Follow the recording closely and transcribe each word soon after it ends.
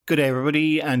Good day,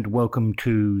 everybody, and welcome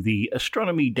to the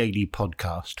Astronomy Daily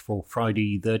Podcast for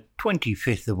Friday, the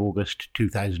 25th of August,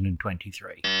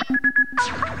 2023.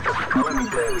 Astronomy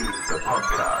Daily, the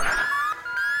podcast,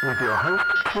 with your host,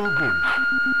 Paul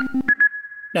Gibbs.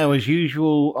 Now, as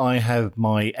usual, I have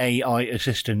my AI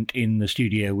assistant in the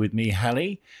studio with me,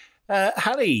 Hallie.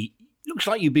 Hallie, looks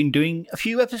like you've been doing a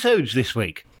few episodes this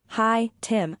week. Hi,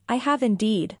 Tim. I have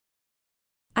indeed.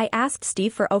 I asked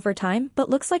Steve for overtime, but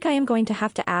looks like I am going to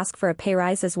have to ask for a pay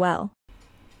rise as well.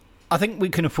 I think we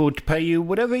can afford to pay you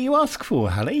whatever you ask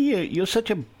for, Hallie. You're such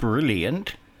a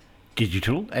brilliant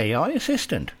digital AI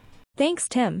assistant. Thanks,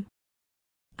 Tim.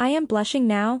 I am blushing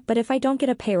now, but if I don't get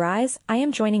a pay rise, I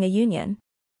am joining a union.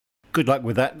 Good luck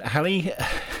with that, Hallie.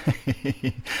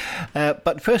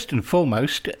 But first and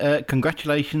foremost,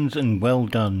 congratulations and well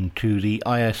done to the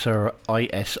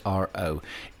ISRO,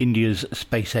 India's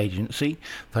space agency,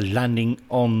 for landing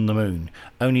on the moon.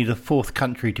 Only the fourth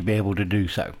country to be able to do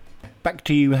so. Back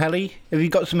to you, Hallie. Have you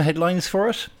got some headlines for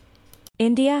us?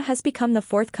 India has become the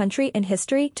fourth country in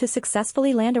history to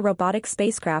successfully land a robotic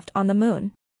spacecraft on the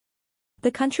moon. The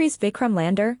country's Vikram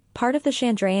lander, part of the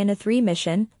Chandrayaan-3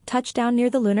 mission, touched down near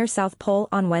the lunar South Pole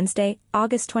on Wednesday,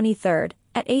 August 23,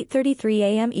 at 8:33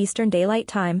 a.m. Eastern Daylight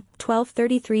Time,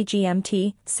 12:33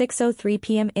 GMT, 6:03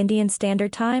 p.m. Indian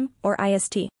Standard Time, or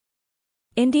IST.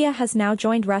 India has now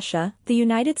joined Russia, the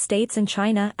United States and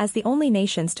China as the only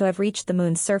nations to have reached the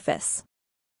moon's surface.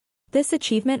 This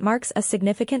achievement marks a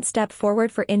significant step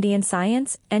forward for Indian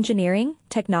science, engineering,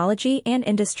 technology and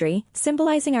industry,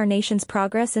 symbolizing our nation's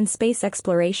progress in space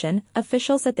exploration,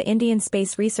 officials at the Indian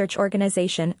Space Research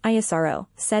Organisation, ISRO,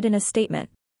 said in a statement.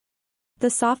 The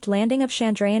soft landing of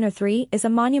Chandrayaan-3 is a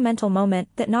monumental moment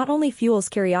that not only fuels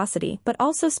curiosity but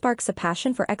also sparks a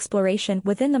passion for exploration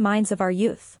within the minds of our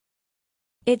youth.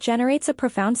 It generates a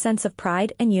profound sense of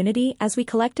pride and unity as we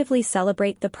collectively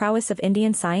celebrate the prowess of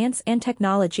Indian science and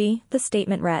technology, the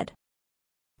statement read.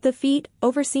 The feat,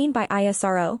 overseen by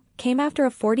ISRO, came after a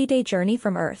 40-day journey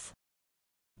from Earth.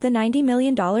 The $90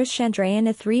 million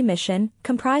Chandrayaan-3 mission,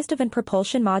 comprised of an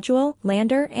propulsion module,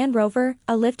 lander and rover,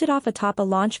 lifted off atop a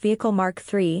Launch Vehicle Mark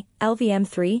III,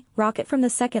 LVM-3, rocket from the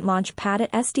second launch pad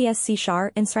at SDSC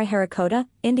Shar in Sriharikota,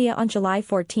 India on July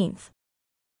 14.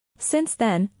 Since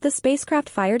then, the spacecraft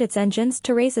fired its engines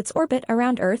to raise its orbit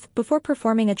around Earth before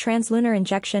performing a translunar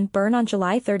injection burn on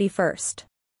July 31.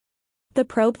 The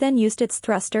probe then used its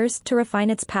thrusters to refine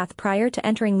its path prior to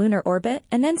entering lunar orbit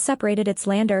and then separated its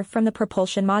lander from the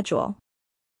propulsion module.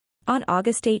 On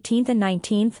August 18 and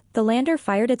 19, the lander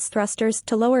fired its thrusters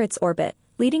to lower its orbit,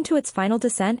 leading to its final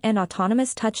descent and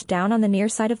autonomous touchdown on the near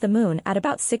side of the moon at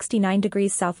about 69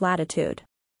 degrees south latitude.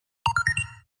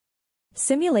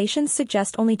 Simulations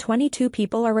suggest only 22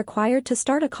 people are required to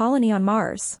start a colony on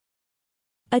Mars.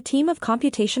 A team of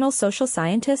computational social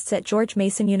scientists at George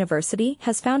Mason University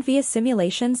has found via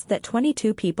simulations that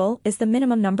 22 people is the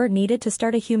minimum number needed to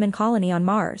start a human colony on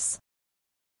Mars.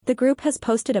 The group has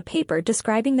posted a paper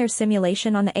describing their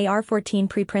simulation on the AR-14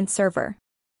 preprint server.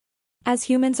 As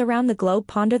humans around the globe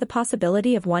ponder the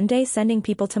possibility of one day sending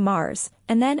people to Mars,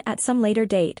 and then at some later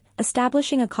date,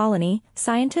 establishing a colony,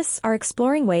 scientists are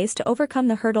exploring ways to overcome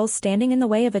the hurdles standing in the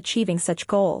way of achieving such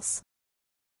goals.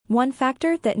 One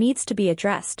factor that needs to be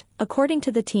addressed, according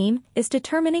to the team, is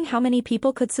determining how many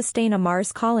people could sustain a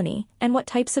Mars colony, and what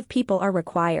types of people are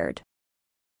required.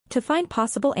 To find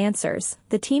possible answers,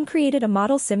 the team created a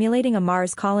model simulating a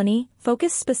Mars colony,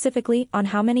 focused specifically on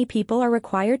how many people are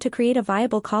required to create a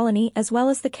viable colony as well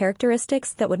as the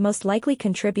characteristics that would most likely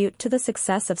contribute to the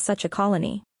success of such a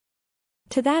colony.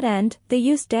 To that end, they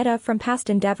used data from past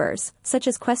endeavors, such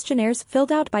as questionnaires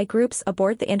filled out by groups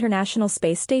aboard the International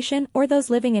Space Station or those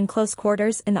living in close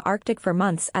quarters in the Arctic for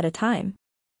months at a time.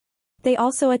 They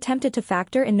also attempted to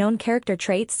factor in known character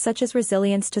traits such as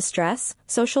resilience to stress,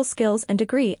 social skills and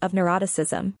degree of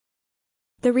neuroticism.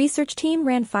 The research team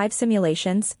ran 5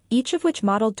 simulations, each of which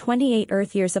modeled 28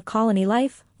 Earth years of colony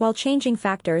life, while changing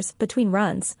factors between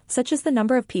runs, such as the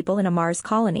number of people in a Mars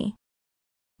colony.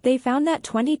 They found that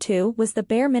 22 was the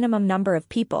bare minimum number of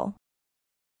people.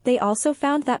 They also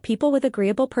found that people with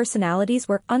agreeable personalities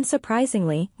were,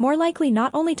 unsurprisingly, more likely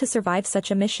not only to survive such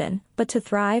a mission, but to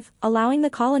thrive, allowing the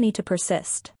colony to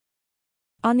persist.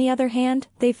 On the other hand,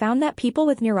 they found that people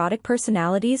with neurotic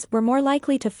personalities were more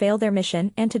likely to fail their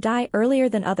mission and to die earlier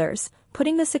than others,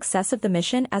 putting the success of the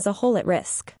mission as a whole at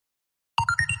risk.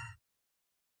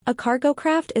 A cargo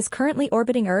craft is currently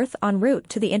orbiting Earth en route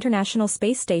to the International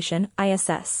Space Station,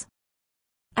 ISS.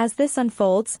 As this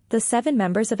unfolds, the 7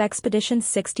 members of Expedition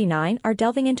 69 are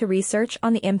delving into research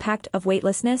on the impact of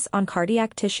weightlessness on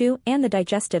cardiac tissue and the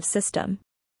digestive system.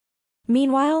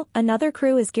 Meanwhile, another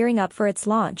crew is gearing up for its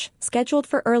launch, scheduled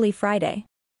for early Friday.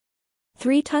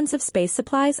 3 tons of space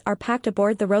supplies are packed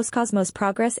aboard the Roscosmos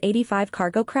Progress 85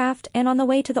 cargo craft and on the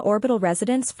way to the orbital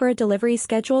residence for a delivery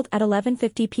scheduled at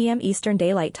 11:50 p.m. Eastern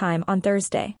Daylight Time on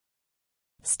Thursday.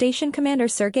 Station Commander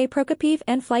Sergei Prokopyev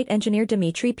and Flight Engineer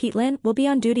Dmitry Petlin will be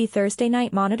on duty Thursday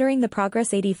night monitoring the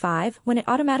Progress 85 when it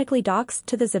automatically docks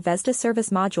to the Zvezda service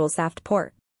module's aft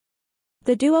port.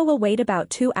 The duo will wait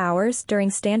about 2 hours during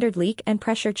standard leak and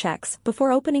pressure checks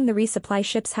before opening the resupply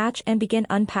ship's hatch and begin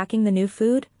unpacking the new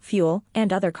food, fuel,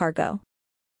 and other cargo.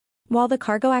 While the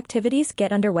cargo activities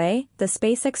get underway, the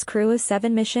SpaceX Crew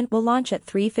 7 mission will launch at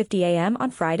 3:50 a.m.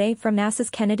 on Friday from NASA's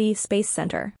Kennedy Space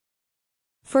Center.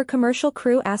 For commercial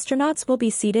crew, astronauts will be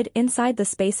seated inside the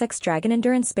SpaceX Dragon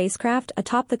Endurance spacecraft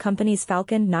atop the company's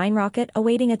Falcon 9 rocket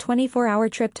awaiting a 24-hour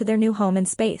trip to their new home in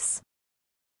space.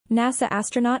 NASA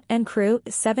astronaut and Crew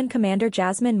 7 Commander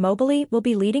Jasmine Mobley will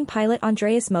be leading pilot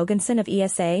Andreas Mogensen of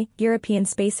ESA, European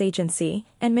Space Agency,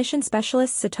 and mission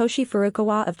specialist Satoshi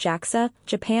Furukawa of JAXA,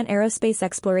 Japan Aerospace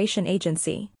Exploration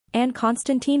Agency, and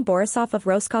Konstantin Borisov of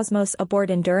Roscosmos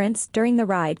aboard Endurance during the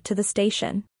ride to the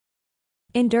station.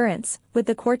 Endurance, with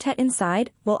the quartet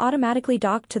inside, will automatically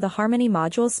dock to the Harmony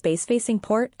module's space-facing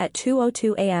port at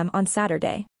 2:02 a.m. on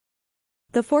Saturday.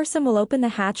 The foursome will open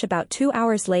the hatch about 2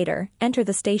 hours later, enter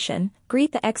the station,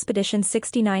 greet the Expedition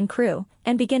 69 crew,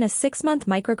 and begin a 6-month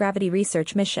microgravity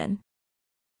research mission.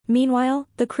 Meanwhile,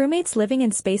 the crewmates living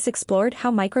in space explored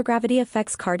how microgravity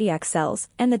affects cardiac cells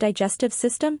and the digestive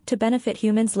system to benefit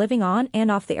humans living on and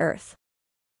off the Earth.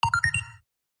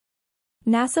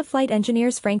 NASA flight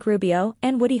engineers Frank Rubio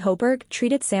and Woody Hoburg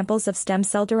treated samples of stem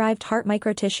cell-derived heart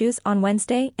microtissues on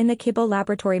Wednesday in the Kibo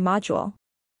Laboratory module.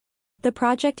 The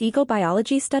Project Eagle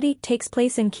biology study takes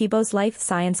place in Kibo's Life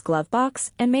Science glove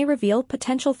box and may reveal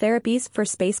potential therapies for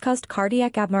space-caused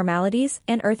cardiac abnormalities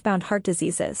and earthbound heart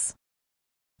diseases.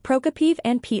 Prokopyev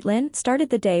and Petlin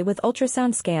started the day with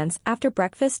ultrasound scans after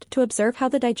breakfast to observe how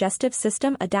the digestive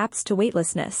system adapts to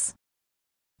weightlessness.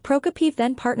 Prokopyev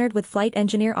then partnered with flight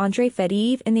engineer Andrei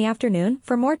Fediev in the afternoon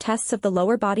for more tests of the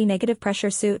lower body negative pressure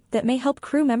suit that may help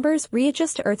crew members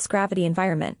readjust to Earth's gravity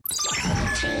environment.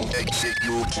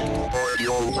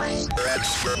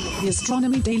 The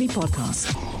Astronomy Daily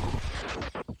Podcast.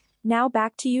 Now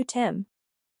back to you, Tim.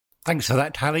 Thanks for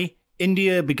that, Hallie.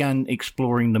 India began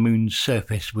exploring the moon's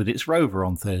surface with its rover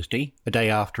on Thursday, a day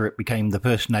after it became the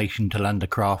first nation to land a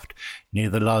craft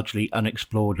near the largely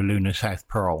unexplored lunar South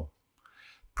Pole.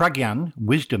 Pragyan,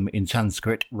 wisdom in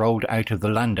Sanskrit, rolled out of the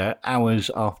lander hours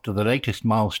after the latest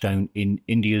milestone in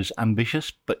India's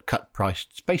ambitious but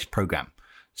cut-priced space program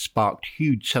sparked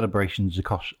huge celebrations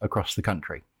across the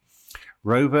country.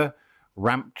 Rover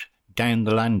ramped down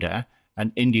the lander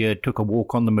and India took a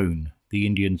walk on the moon, the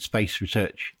Indian Space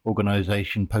Research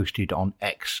Organisation posted on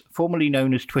X, formerly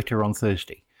known as Twitter, on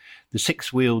Thursday. The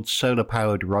 6-wheeled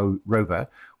solar-powered rover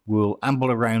will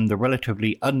amble around the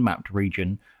relatively unmapped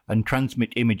region and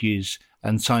transmit images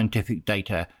and scientific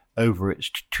data over its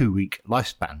 2-week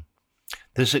lifespan.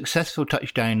 The successful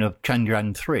touchdown of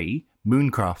Chandrayaan-3,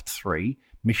 Mooncraft 3,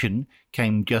 mission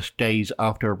came just days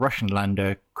after a Russian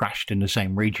lander crashed in the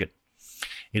same region.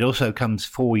 It also comes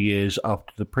 4 years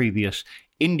after the previous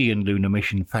Indian lunar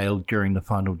mission failed during the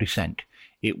final descent.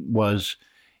 It was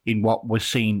in what was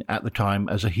seen at the time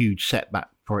as a huge setback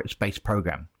for its space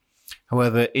program.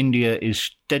 However, India is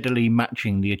steadily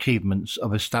matching the achievements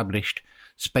of established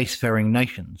spacefaring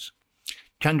nations.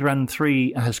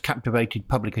 Chandrayaan-3 has captivated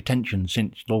public attention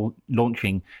since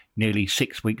launching nearly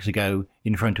 6 weeks ago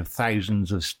in front of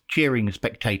thousands of cheering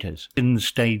spectators. Indians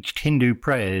staged Hindu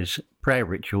prayer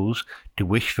rituals to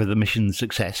wish for the mission's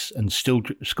success, and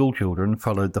school children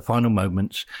followed the final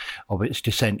moments of its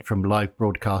descent from live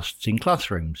broadcasts in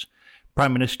classrooms.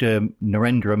 Prime Minister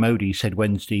Narendra Modi said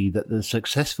Wednesday that the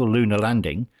successful lunar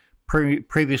landing,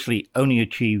 previously only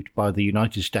achieved by the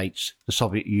United States, the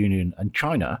Soviet Union and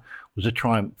China, was a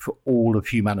triumph for all of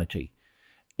humanity.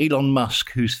 Elon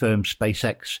Musk, whose firm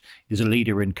SpaceX is a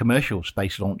leader in commercial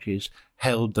space launches,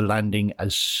 hailed the landing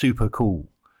as super cool.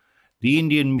 The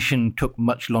Indian mission took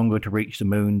much longer to reach the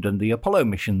moon than the Apollo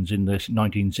missions in the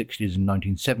 1960s and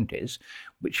 1970s,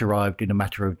 which arrived in a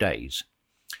matter of days.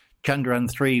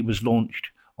 Chandrayaan-3 was launched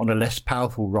on a less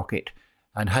powerful rocket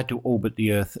and had to orbit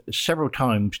the Earth several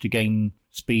times to gain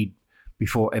speed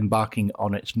before embarking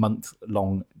on its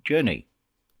month-long journey.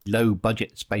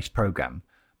 Low-budget space program,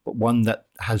 but one that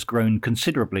has grown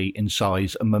considerably in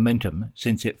size and momentum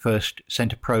since it first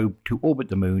sent a probe to orbit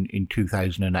the moon in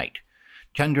 2008.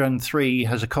 Chandrayaan-3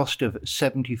 has a cost of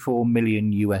 $74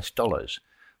 million,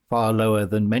 far lower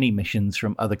than many missions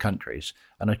from other countries,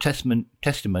 and a testament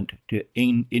to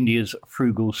India's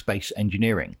frugal space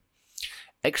engineering.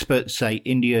 Experts say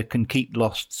India can keep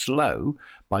loss low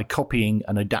by copying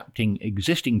and adapting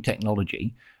existing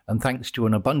technology, and thanks to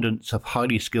an abundance of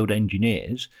highly skilled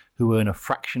engineers who earn a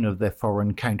fraction of their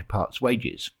foreign counterparts'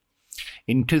 wages.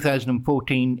 In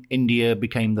 2014, India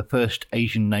became the first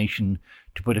Asian nation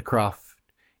to put a craft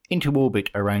into orbit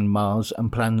around Mars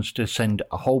and plans to send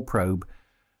a whole probe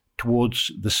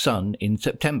towards the Sun in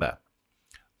September.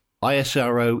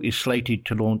 ISRO is slated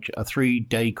to launch a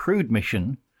 3-day crewed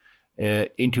mission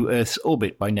into Earth's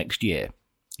orbit by next year.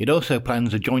 It also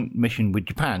plans a joint mission with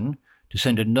Japan to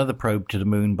send another probe to the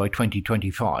Moon by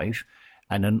 2025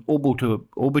 and an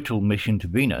orbital mission to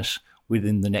Venus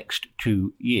within the next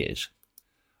 2 years.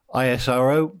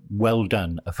 ISRO, well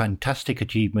done. A fantastic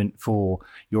achievement for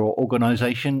your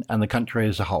organisation and the country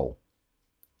as a whole.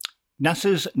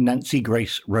 NASA's Nancy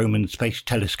Grace Roman Space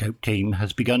Telescope team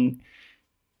has begun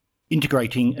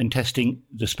integrating and testing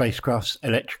the spacecraft's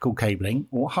electrical cabling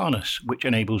or harness, which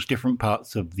enables different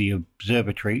parts of the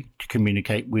observatory to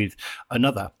communicate with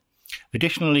another.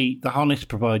 Additionally, the harness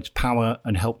provides power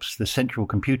and helps the central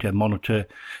computer monitor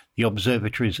the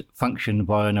observatory's function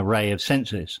via an array of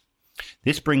sensors.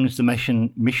 This brings the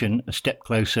mission a step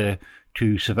closer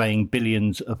to surveying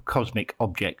billions of cosmic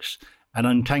objects and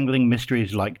untangling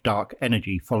mysteries like dark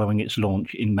energy following its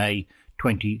launch in May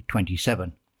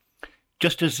 2027.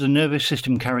 Just as the nervous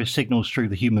system carries signals through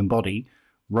the human body,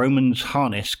 Roman's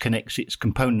harness connects its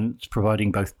components,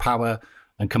 providing both power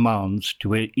and commands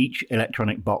to each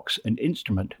electronic box and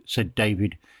instrument, said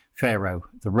David Farrow,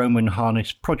 the Roman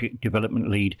harness project development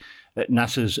lead at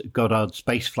NASA's Goddard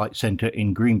Space Flight Center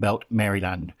in Greenbelt,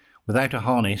 Maryland. Without a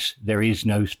harness, there is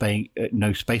no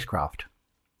spacecraft.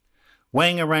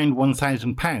 Weighing around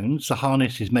 1,000 pounds, the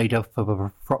harness is made up of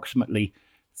approximately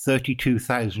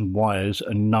 32,000 wires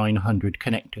and 900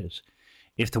 connectors.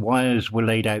 If the wires were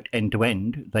laid out end to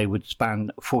end, they would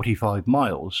span 45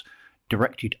 miles.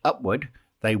 Directed upward,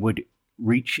 they would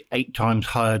reach 8 times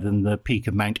higher than the peak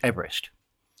of Mount Everest.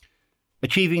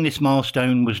 Achieving this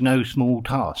milestone was no small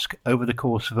task. Over the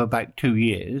course of about 2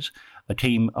 years, a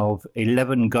team of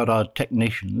 11 Goddard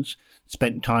technicians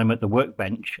spent time at the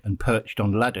workbench and perched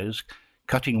on ladders,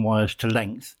 cutting wires to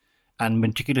length and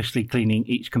meticulously cleaning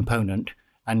each component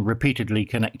and repeatedly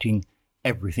connecting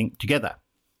everything together.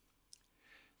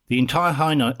 The entire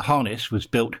harness was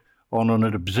built on an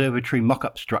observatory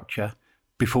mock-up structure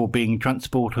before being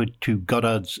transported to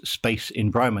Goddard's Space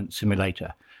Environment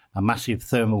Simulator, a massive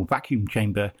thermal vacuum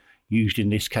chamber used in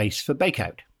this case for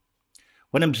bakeout.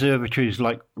 When observatories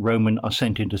like Roman are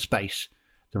sent into space,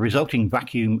 the resulting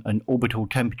vacuum and orbital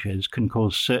temperatures can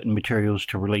cause certain materials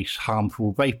to release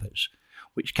harmful vapours,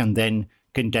 which can then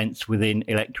condense within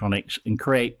electronics and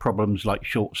create problems like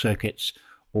short circuits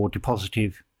or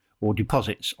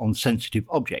deposits on sensitive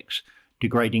objects,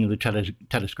 degrading the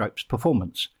telescope's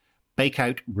performance.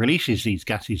 Bakeout releases these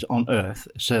gases on Earth,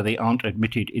 so they aren't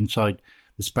emitted inside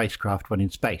the spacecraft when in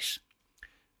space.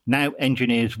 Now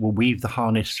engineers will weave the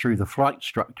harness through the flight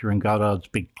structure in Goddard's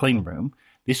big clean room.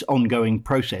 This ongoing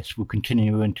process will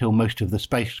continue until most of the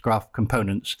spacecraft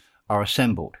components are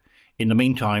assembled. In the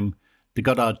meantime, the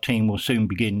Goddard team will soon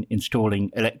begin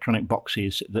installing electronic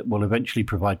boxes that will eventually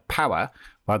provide power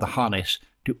by the harness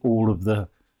to all of the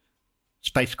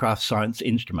spacecraft science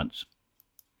instruments.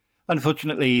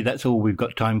 Unfortunately, that's all we've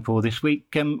got time for this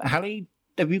week. Hallie,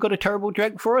 have you got a terrible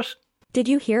joke for us? Did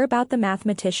you hear about the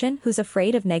mathematician who's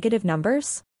afraid of negative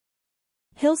numbers?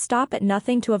 He'll stop at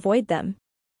nothing to avoid them.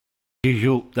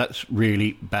 Usual, that's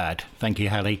really bad. Thank you,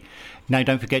 Hallie. Now,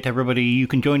 don't forget, everybody, you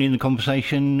can join in the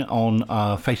conversation on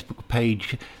our Facebook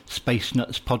page, Space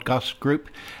Nuts Podcast Group,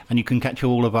 and you can catch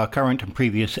all of our current and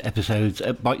previous episodes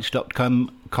at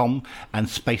bytes.com and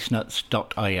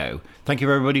spacenuts.io. Thank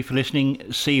you, everybody, for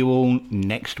listening. See you all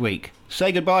next week.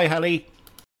 Say goodbye, Hallie.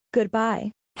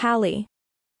 Goodbye, Hallie.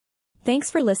 Thanks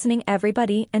for listening,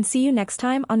 everybody, and see you next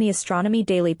time on the Astronomy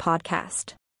Daily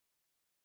Podcast.